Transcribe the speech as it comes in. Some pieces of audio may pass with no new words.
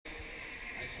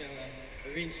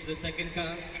shall arrange the second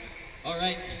car.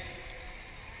 Alright.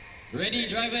 Ready,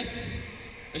 drivers?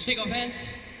 A shake of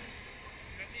hands.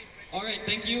 Alright,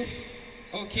 thank you.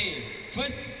 Okay,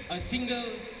 first a single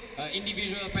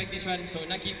individual practice run. So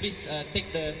Naqy, please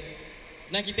take the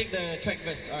track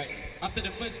first. Alright. After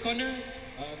the first corner,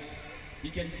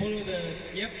 you can follow the.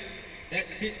 Yep,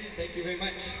 that's it. Thank you very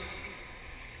much.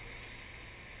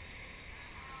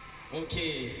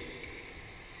 Okay.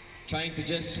 Trying to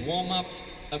just warm up,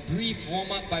 a brief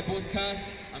warm up by both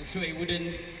cars. I'm sure it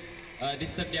wouldn't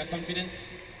disturb their confidence.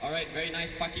 Alright, very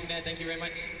nice parking there, thank you very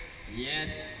much. Yes,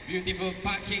 beautiful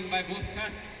parking by both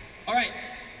cars. Alright,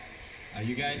 are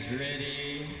you guys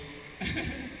ready?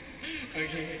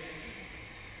 Okay.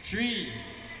 3,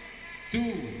 2,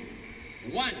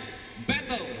 1,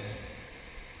 battle!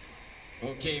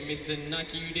 Okay, Mr.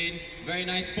 Naqy, very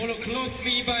nice, followed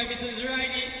closely by Mr.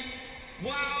 Zuraidi.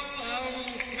 Wow,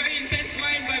 very intense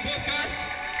line by both cars.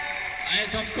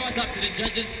 It's of course up to the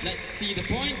judges. Let's see the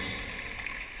points.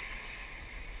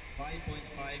 5.5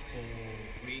 for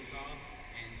green car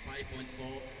and 5.5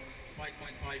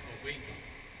 for green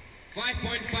car.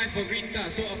 5.5 for green car,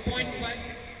 so a 0.5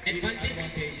 advantage.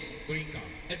 Advantage green car.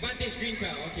 Advantage green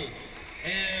car, okay.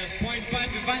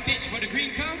 0.5 advantage for the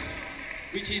green car,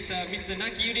 which is Mr.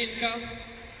 Naqy's car.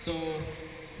 So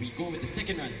we go with the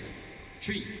second run.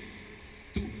 3,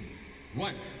 2,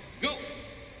 1, go!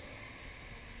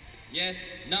 Yes,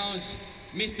 now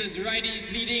Mr. Zuraidi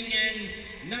is leading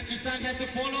and Naqy-san has to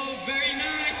follow. Very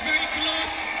nice, very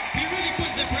close. He really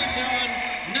puts the pressure on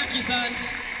Naqy-san.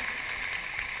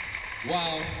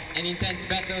 Wow, an intense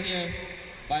battle here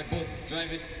by both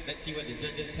drivers. Let's see what the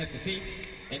judges have to say.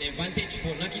 An advantage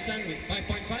for Naqy-san with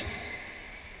 5.5.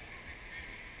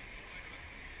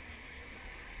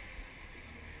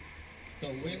 So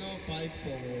winner 5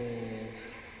 for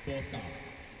both car.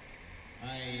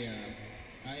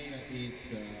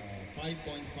 It's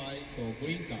 5.5 for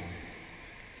green car.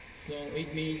 So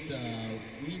it means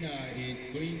winner is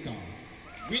green car.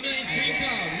 Winner is green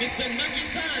car. Mr.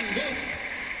 Naqy-san goes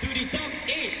to the top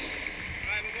 8.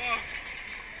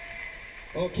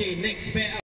 Okay, next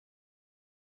pair up.